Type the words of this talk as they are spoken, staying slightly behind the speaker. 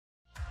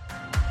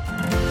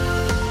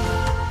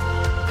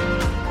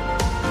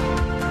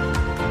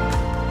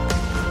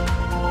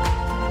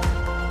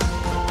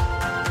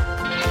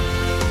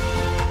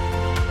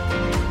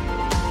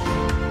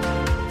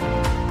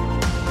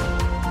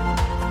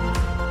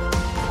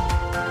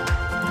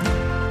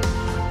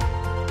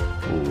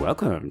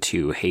welcome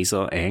to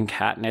Hazel and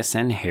Katniss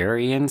and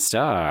Harry and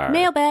Star.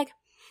 Mailbag.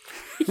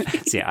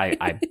 See,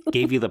 I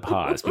gave you the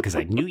pause because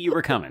I knew you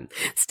were coming.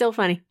 Still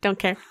funny. Don't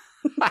care.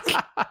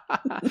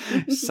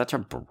 Such a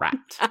brat.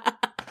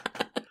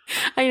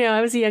 I know. I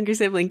was a younger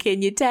sibling.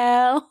 Can you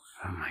tell?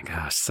 Oh my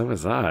gosh, so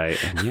was I.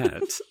 And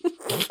yet...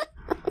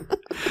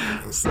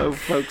 So,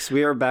 folks,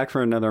 we are back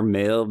for another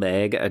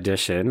mailbag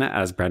edition,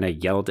 as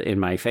Brenna yelled in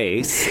my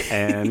face.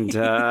 And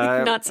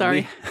not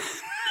sorry.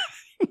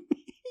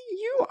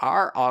 You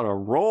are on a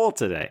roll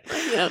today.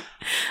 Yep.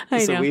 I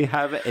know. So we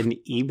have an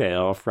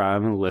email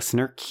from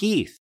listener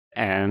Keith.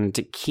 And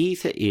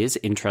Keith is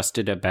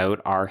interested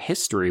about our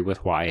history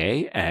with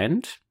YA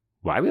and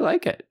why we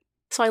like it.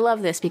 So I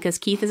love this because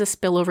Keith is a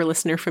spillover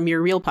listener from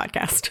your real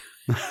podcast.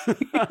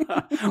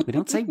 We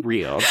don't say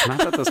real. It's not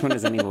that this one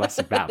is any less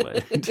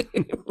valid.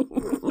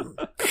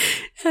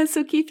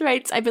 So Keith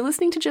writes, I've been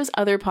listening to Joe's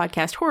other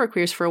podcast, Horror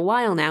Queers, for a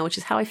while now, which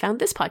is how I found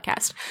this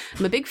podcast.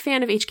 I'm a big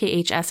fan of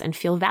HKHS and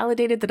feel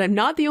validated that I'm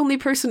not the only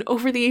person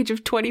over the age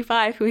of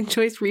 25 who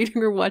enjoys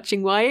reading or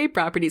watching YA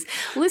properties.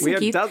 Listen, we have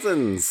Keith,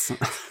 dozens.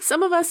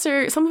 Some of us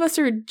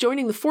are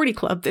joining the 40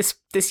 club this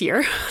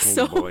year.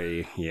 Oh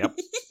boy, yep.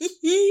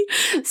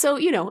 So,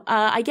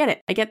 I get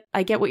it.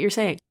 I get what you're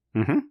saying.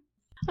 Mm-hmm.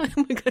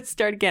 I'm going to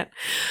start again.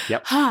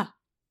 Yep.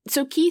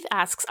 So Keith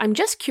asks, I'm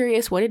just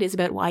curious what it is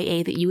about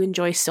YA that you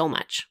enjoy so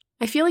much.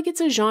 I feel like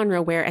it's a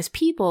genre where, as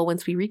people,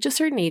 once we reach a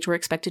certain age, we're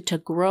expected to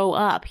grow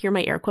up. Hear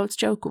my air quotes,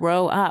 Joe?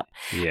 Grow up.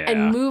 Yeah.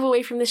 And move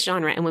away from this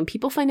genre. And when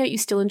people find out you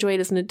still enjoy it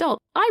as an adult,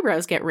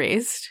 eyebrows get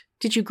raised.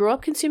 Did you grow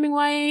up consuming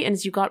YA and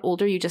as you got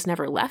older, you just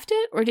never left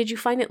it? Or did you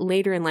find it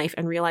later in life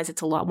and realize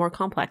it's a lot more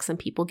complex than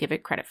people give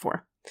it credit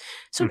for?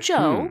 So,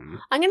 Joe,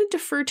 I'm going to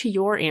defer to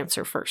your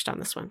answer first on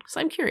this one because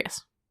I'm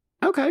curious.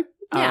 Okay.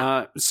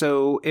 Yeah.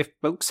 So if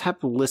folks have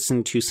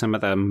listened to some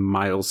of the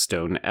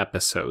milestone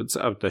episodes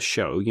of the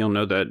show, you'll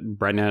know that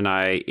Brenna and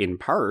I, in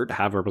part,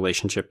 have a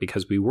relationship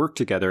because we work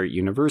together at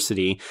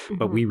university,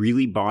 but we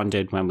really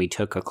bonded when we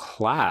took a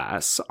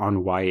class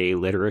on YA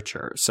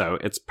literature. So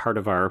it's part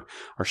of our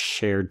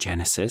shared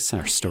genesis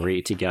and our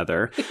story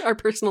together. Our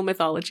personal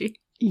mythology.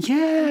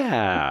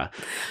 Yeah.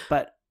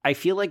 But I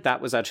feel like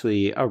that was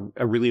actually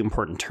a really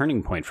important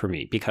turning point for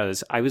me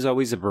because I was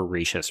always a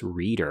voracious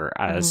reader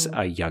as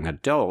a young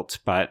adult,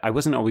 but I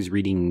wasn't always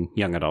reading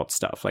young adult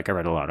stuff. Like I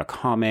read a lot of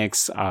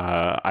comics.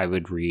 I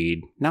would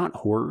read not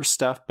horror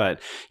stuff, but,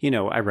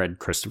 I read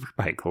Christopher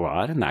Pike a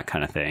lot and that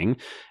kind of thing.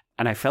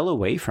 And I fell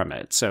away from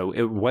it. So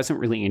it wasn't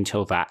really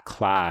until that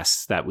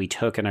class that we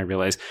took and I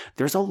realized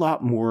there's a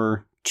lot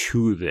more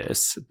to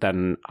this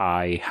than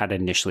I had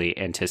initially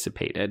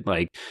anticipated.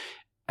 Like,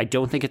 I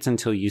don't think it's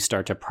until you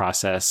start to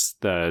process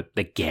the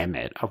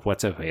gamut of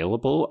what's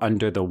available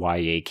under the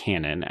YA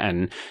canon.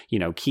 And,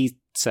 Keith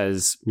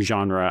says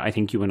genre, I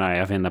think you and I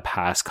have in the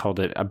past called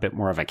it a bit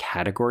more of a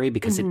category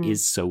because it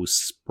is so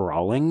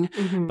sprawling.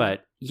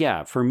 But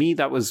yeah, for me,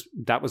 that was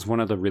one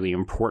of the really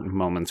important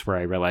moments where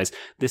I realized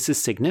this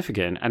is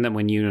significant. And then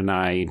when you and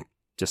I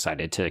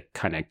decided to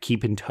kind of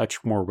keep in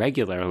touch more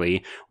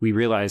regularly, we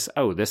realized,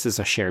 oh, this is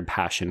a shared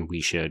passion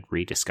we should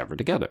rediscover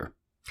together.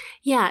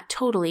 Yeah,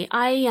 totally.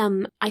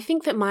 I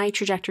think that my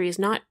trajectory is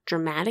not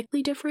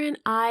dramatically different.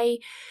 I,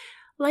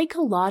 like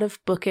a lot of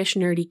bookish,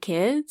 nerdy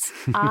kids,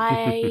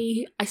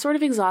 I sort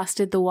of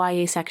exhausted the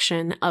YA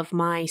section of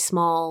my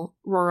small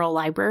rural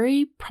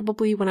library,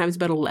 probably when I was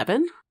about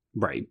 11.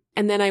 Right.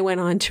 And then I went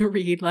on to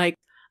read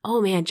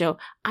oh man, Joe,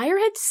 I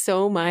read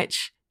so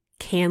much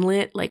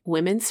canlit,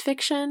 women's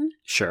fiction.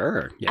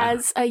 Sure. Yeah.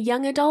 As a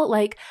young adult,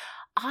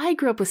 I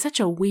grew up with such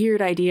a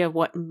weird idea of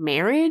what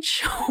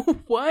marriage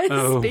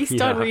was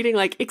based on reading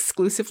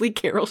exclusively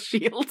Carol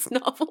Shields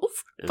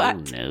novels.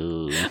 But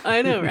no.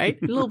 I know, right?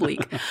 A little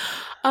bleak.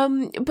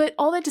 But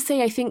all that to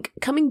say, I think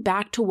coming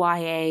back to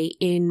YA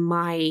in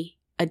my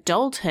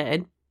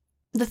adulthood,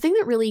 the thing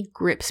that really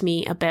grips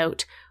me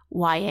about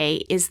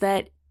YA is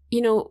that,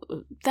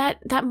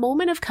 that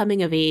moment of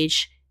coming of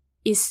age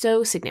is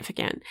so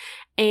significant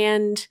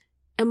and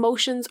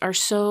emotions are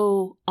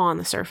so on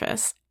the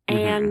surface.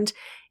 And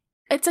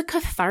it's a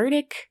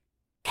cathartic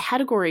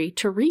category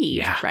to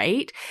read,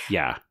 right?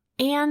 Yeah.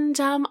 And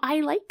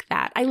I like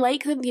that. I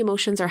like that the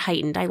emotions are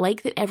heightened. I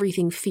like that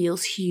everything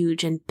feels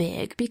huge and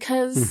big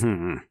because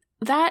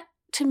that,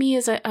 to me,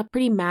 is a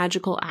pretty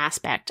magical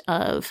aspect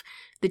of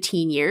the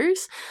teen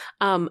years.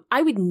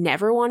 I would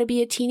never want to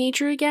be a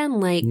teenager again.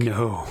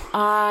 No.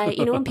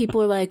 When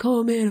people are like,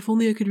 oh man, if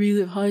only I could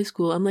relive high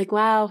school. I'm like,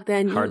 wow,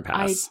 then hard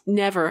pass. I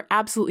never,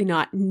 absolutely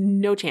not,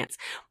 no chance.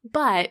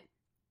 But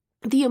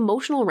the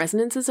emotional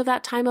resonances of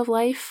that time of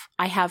life,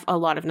 I have a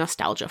lot of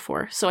nostalgia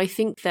for. So I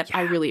think that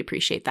I really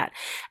appreciate that.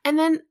 And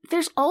then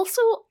there's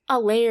also a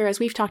layer, as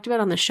we've talked about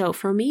on the show,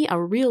 for me,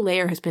 a real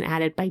layer has been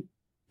added by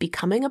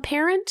becoming a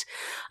parent.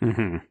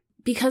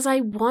 Because I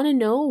want to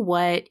know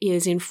what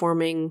is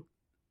informing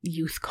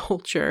youth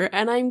culture.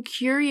 And I'm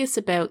curious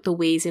about the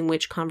ways in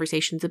which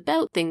conversations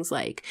about things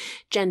like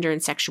gender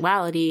and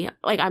sexuality,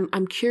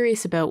 I'm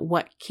curious about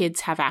what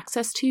kids have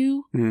access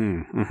to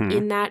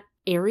in that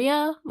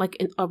area, like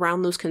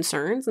around those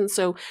concerns. And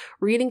so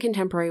reading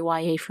contemporary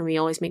YA for me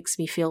always makes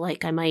me feel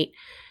like I might,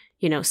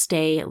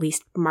 stay at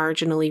least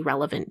marginally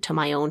relevant to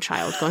my own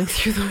child going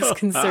through those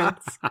concerns.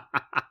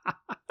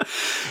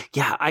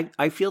 Yeah,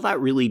 I feel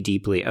that really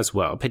deeply as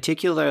well.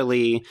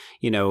 Particularly,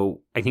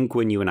 I think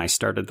when you and I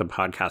started the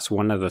podcast,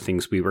 one of the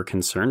things we were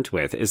concerned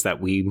with is that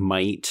we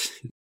might,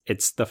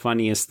 it's the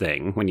funniest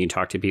thing when you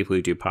talk to people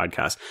who do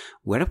podcasts.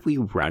 What if we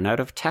run out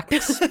of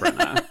text,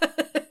 Brenna?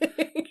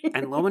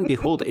 And lo and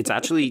behold,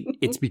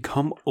 it's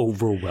become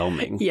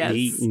overwhelming. Yes.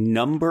 The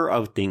number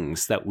of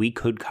things that we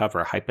could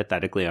cover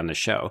hypothetically on the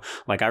show.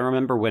 Like I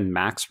remember when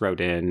Max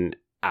wrote in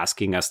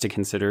asking us to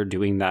consider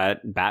doing that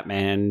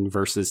Batman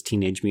versus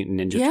Teenage Mutant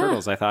Ninja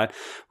Turtles. I thought,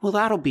 well,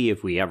 that'll be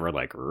if we ever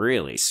like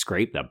really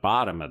scrape the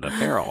bottom of the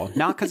barrel.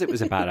 Not because it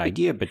was a bad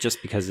idea, but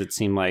just because it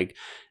seemed like,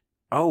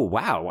 oh,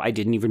 wow, I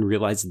didn't even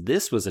realize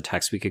this was a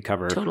text we could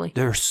cover. Totally.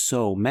 There are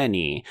so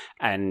many.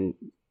 And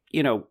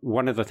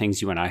one of the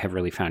things you and I have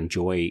really found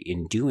joy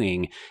in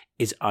doing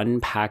is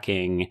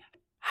unpacking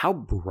how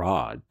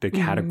broad the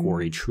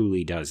category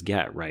truly does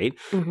get, right?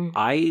 Mm-hmm.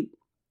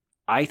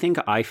 I think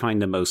I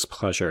find the most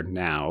pleasure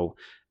now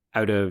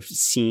out of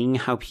seeing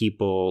how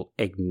people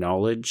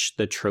acknowledge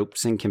the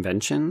tropes and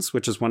conventions,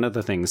 which is one of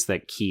the things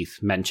that Keith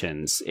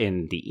mentions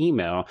in the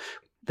email.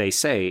 They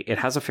say it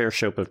has a fair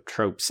show of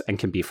tropes and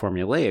can be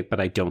formulaic, but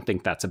I don't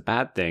think that's a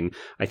bad thing.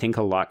 I think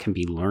a lot can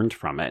be learned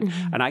from it.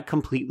 Mm-hmm. And I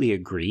completely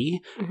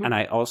agree. Mm-hmm. And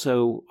I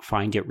also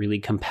find it really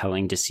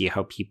compelling to see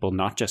how people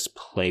not just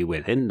play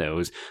within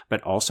those,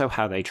 but also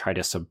how they try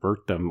to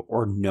subvert them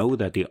or know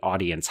that the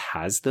audience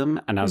has them.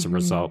 And as a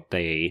result,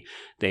 they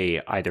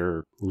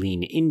either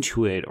lean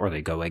into it or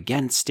they go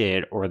against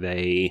it or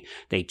they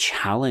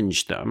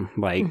challenge them.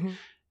 Like,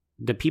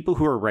 the people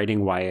who are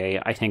writing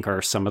YA, I think,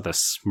 are some of the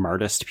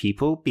smartest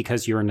people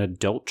because you're an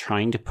adult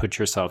trying to put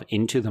yourself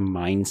into the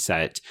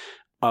mindset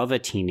of a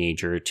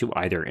teenager to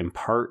either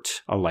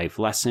impart a life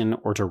lesson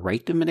or to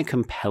write them in a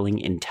compelling,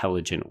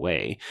 intelligent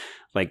way.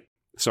 Like,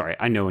 sorry,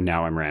 I know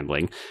now I'm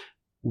rambling.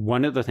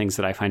 One of the things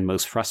that I find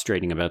most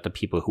frustrating about the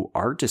people who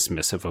are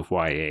dismissive of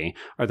YA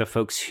are the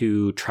folks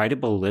who try to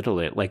belittle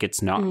it like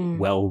it's not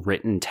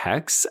well-written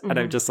text. And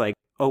I'm just like,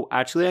 oh,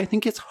 actually, I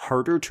think it's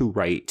harder to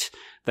write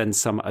than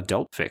some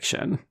adult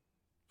fiction.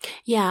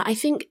 Yeah, I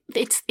think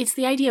it's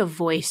the idea of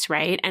voice,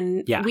 right?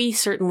 And we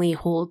certainly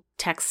hold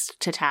text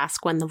to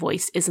task when the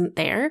voice isn't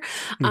there.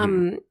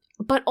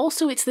 But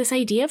also it's this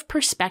idea of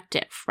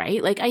perspective,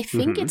 right? Like I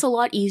think it's a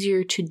lot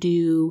easier to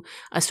do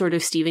a sort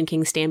of Stephen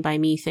King Stand By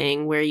Me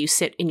thing where you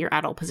sit in your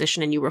adult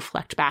position and you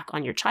reflect back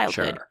on your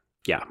childhood. Sure.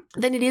 Yeah.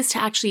 Than it is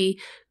to actually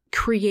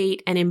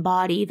create and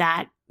embody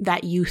that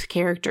youth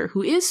character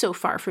who is so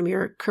far from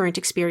your current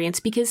experience.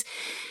 Because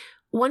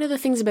one of the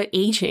things about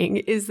aging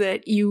is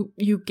that you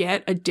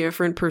get a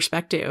different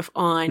perspective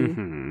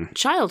on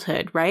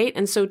childhood, right?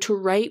 And so to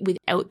write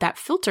without that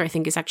filter, I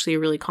think, is actually a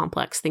really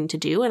complex thing to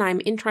do. And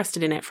I'm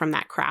interested in it from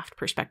that craft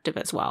perspective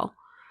as well.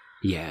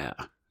 Yeah.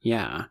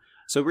 Yeah.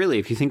 So really,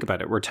 if you think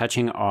about it, we're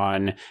touching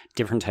on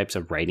different types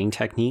of writing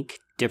technique,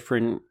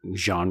 different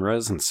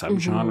genres and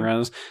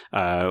subgenres.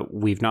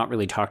 We've not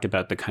really talked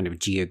about the kind of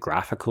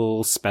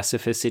geographical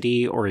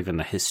specificity or even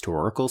the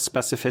historical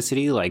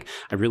specificity. Like,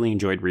 I really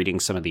enjoyed reading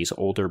some of these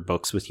older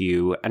books with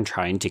you and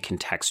trying to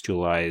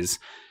contextualize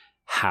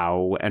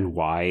how and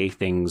why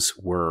things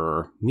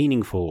were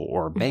meaningful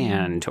or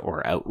banned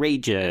or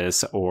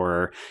outrageous,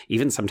 or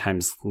even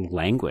sometimes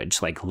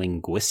language, like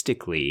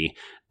linguistically.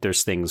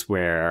 There's things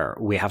where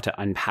we have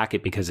to unpack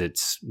it because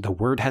the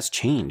word has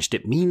changed.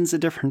 It means a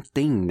different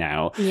thing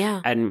now.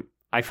 Yeah. And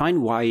I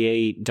find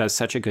YA does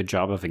such a good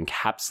job of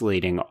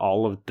encapsulating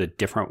all of the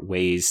different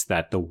ways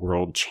that the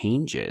world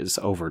changes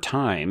over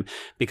time,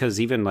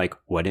 because even like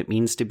what it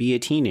means to be a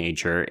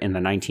teenager in the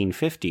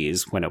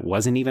 1950s when it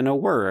wasn't even a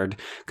word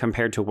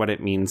compared to what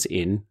it means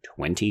in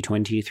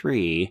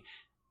 2023,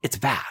 it's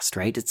vast,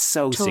 right? It's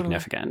so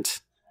significant.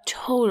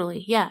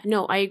 Totally. Yeah.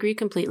 No, I agree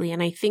completely.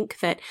 And I think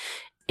that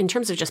in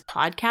terms of just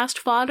podcast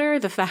fodder,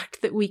 the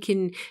fact that we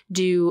can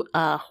do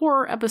a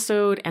horror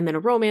episode and then a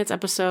romance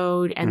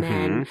episode and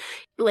then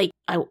like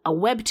a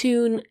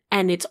webtoon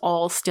and it's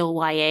all still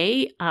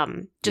YA,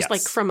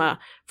 like from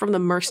the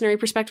mercenary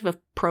perspective of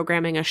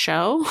programming a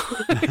show,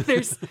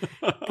 there's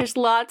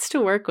lots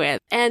to work with.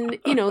 And,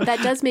 that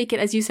does make it,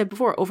 as you said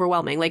before,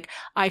 overwhelming. Like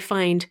I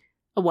find,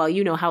 well,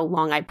 you know how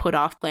long I put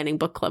off planning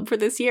book club for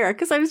this year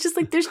because I was just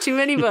like, there's too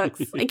many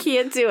books. I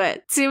can't do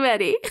it. Too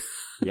many.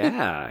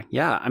 Yeah.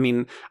 I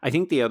mean, I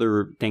think the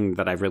other thing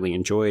that I've really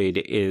enjoyed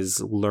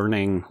is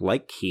learning,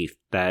 like Keith,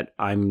 that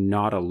I'm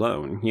not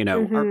alone.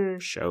 Our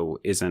show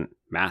isn't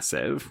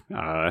massive.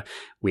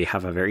 We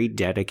have a very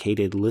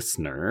dedicated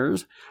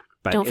listeners.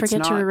 But don't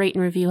forget to rate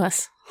and review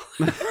us.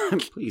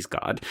 Please,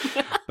 God.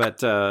 But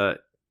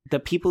the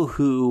people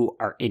who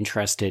are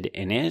interested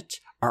in it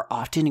are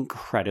often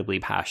incredibly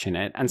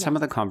passionate. And some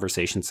of the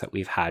conversations that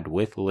we've had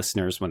with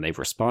listeners when they've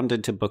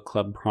responded to book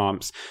club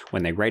prompts,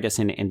 when they write us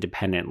in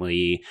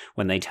independently,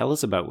 when they tell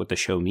us about what the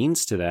show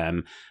means to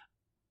them,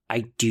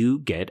 I do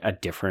get a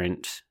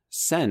different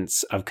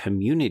sense of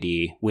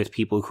community with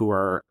people who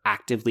are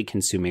actively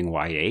consuming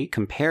YA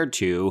compared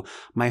to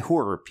my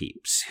horror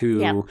peeps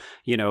who,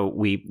 you know,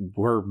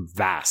 we're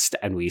vast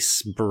and we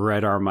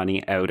spread our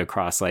money out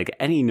across like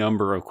any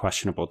number of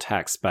questionable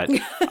texts. But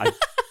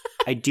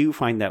I do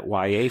find that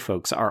YA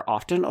folks are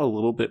often a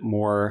little bit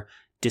more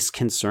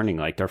disconcerting.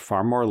 Like they're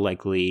far more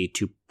likely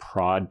to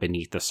prod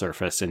beneath the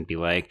surface and be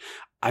like,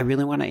 I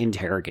really want to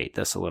interrogate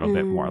this a little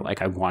bit more.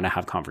 Like I want to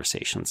have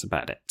conversations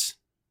about it.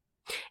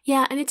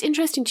 Yeah, and it's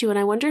interesting too, and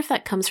I wonder if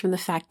that comes from the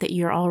fact that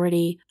you're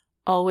already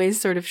always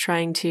sort of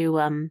trying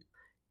to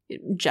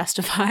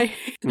justify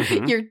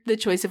the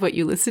choice of what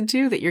you listen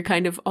to, that you're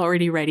kind of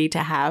already ready to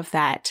have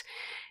that.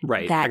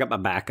 Right, I got my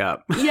back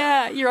up.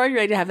 Yeah, you're already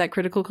ready to have that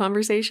critical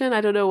conversation.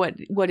 I don't know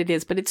what it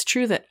is, but it's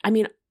true that, I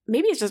mean,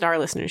 maybe it's just our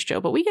listeners,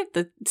 Joe, but we get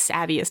the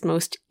savviest,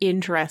 most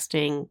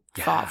interesting,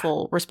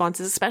 thoughtful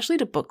responses, especially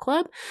to book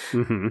club.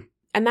 Mm-hmm.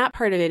 And that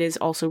part of it is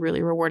also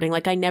really rewarding.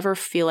 Like, I never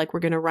feel like we're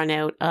going to run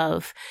out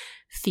of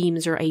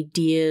themes or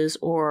ideas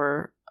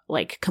or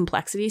like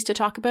complexities to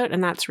talk about.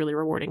 And that's really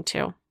rewarding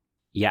too.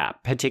 Yeah,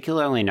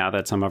 particularly now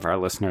that some of our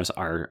listeners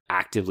are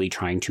actively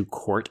trying to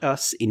court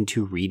us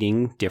into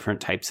reading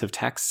different types of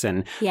texts,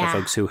 and the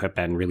folks who have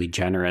been really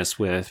generous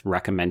with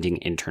recommending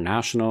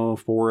international,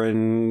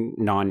 foreign,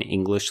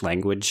 non-English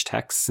language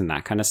texts and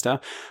that kind of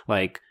stuff.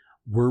 Like,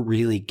 we're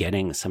really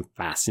getting some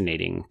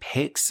fascinating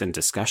picks and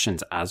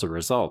discussions as a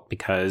result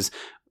because,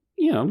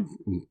 you know,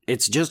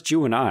 it's just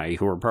you and I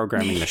who are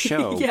programming the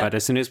show. But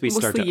as soon as we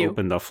start to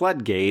open the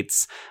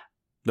floodgates,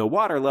 the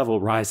water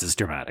level rises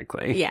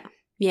dramatically. Yeah.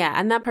 Yeah,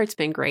 and that part's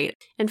been great.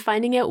 And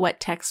finding out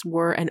what texts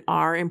were and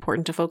are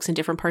important to folks in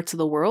different parts of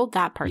the world,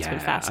 that part's been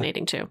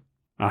fascinating too.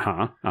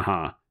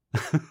 I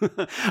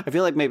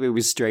feel like maybe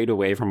we strayed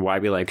away from why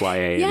we like YA,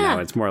 and now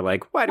it's more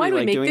like, why do we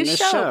like doing this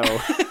show?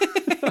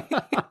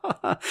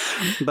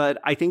 But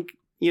I think,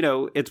 you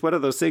know, it's one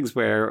of those things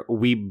where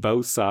we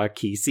both saw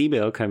Keith's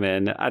email come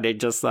in, and I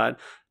just thought,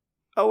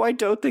 oh, I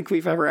don't think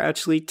we've ever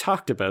actually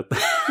talked about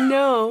that.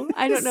 No,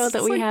 I don't know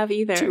that we have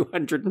either.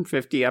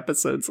 250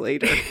 episodes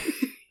later.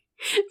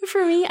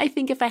 For me, I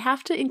think if I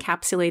have to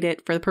encapsulate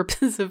it for the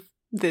purposes of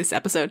this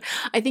episode,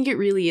 I think it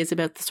really is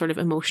about the sort of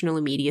emotional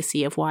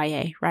immediacy of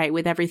YA, right?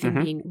 With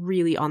everything being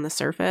really on the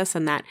surface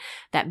and that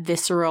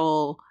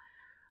visceral,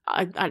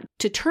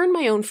 to turn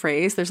my own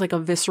phrase, there's like a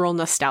visceral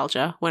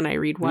nostalgia when I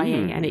read YA,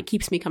 and it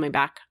keeps me coming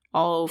back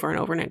all over and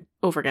over and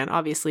over again,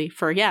 obviously,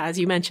 for, as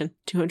you mentioned,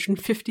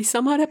 250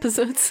 some odd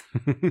episodes.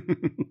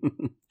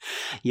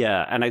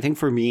 Yeah, and I think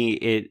for me,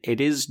 it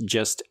is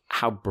just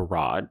how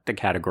broad the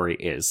category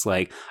is.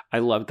 Like, I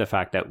love the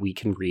fact that we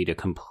can read a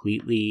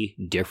completely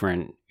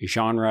different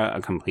genre, a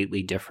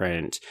completely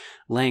different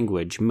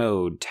language,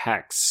 mode,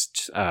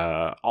 text,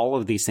 all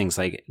of these things.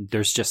 Like,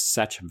 there's just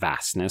such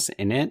vastness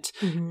in it,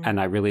 and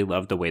I really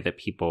love the way that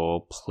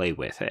people play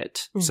with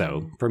it.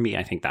 So for me,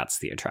 I think that's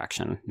the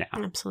attraction now.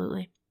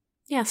 Absolutely.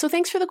 Yeah, so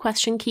thanks for the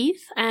question,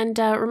 Keith. And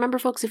remember,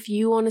 folks, if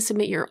you want to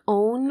submit your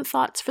own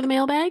thoughts for the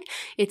mailbag,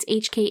 it's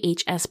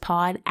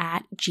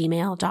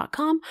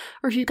hkhspod@gmail.com.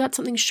 Or if you've got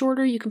something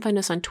shorter, you can find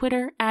us on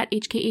Twitter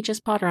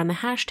 @hkhspod or on the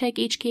hashtag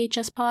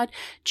hkhspod.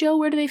 Joe,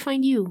 where do they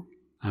find you?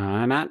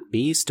 I'm at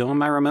B, still on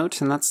my remote,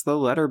 and that's the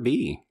letter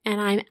B. And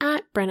I'm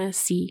at Brenna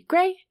C.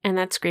 Gray, and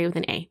that's Gray with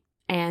an A.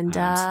 And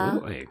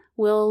Absolutely.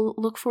 We'll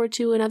look forward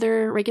to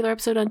another regular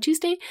episode on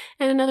Tuesday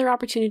and another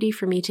opportunity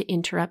for me to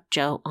interrupt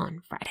Joe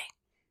on Friday.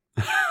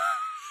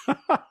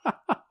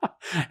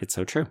 It's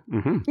so true.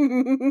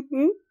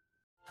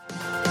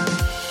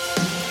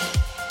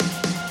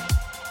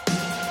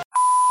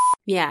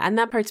 Yeah, and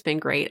that part's been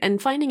great.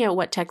 And finding out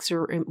what texts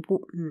are,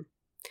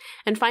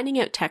 and finding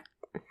out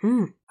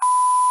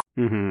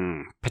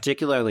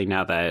particularly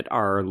now that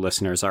our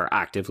listeners are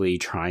actively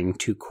trying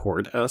to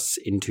court us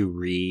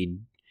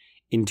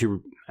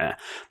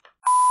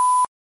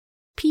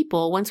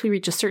people, once we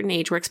reach a certain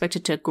age, we're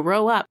expected to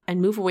grow up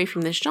and move away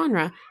from this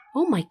genre.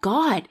 Oh my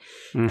God.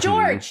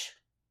 George!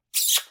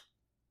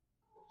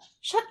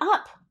 Shut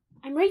up.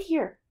 I'm right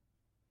here.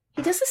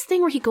 He does this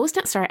thing where he goes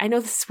down. Sorry, I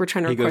know we're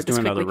trying to record this quickly. He goes to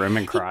another room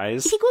and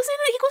cries. He goes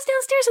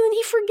downstairs and then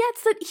he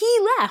forgets that he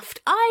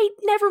left. I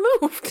never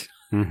moved.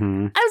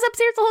 I was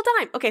upstairs the whole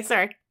time. Okay,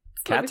 sorry.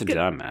 Cats are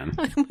dumb, man.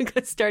 I'm going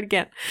to start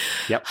again.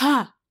 Yep.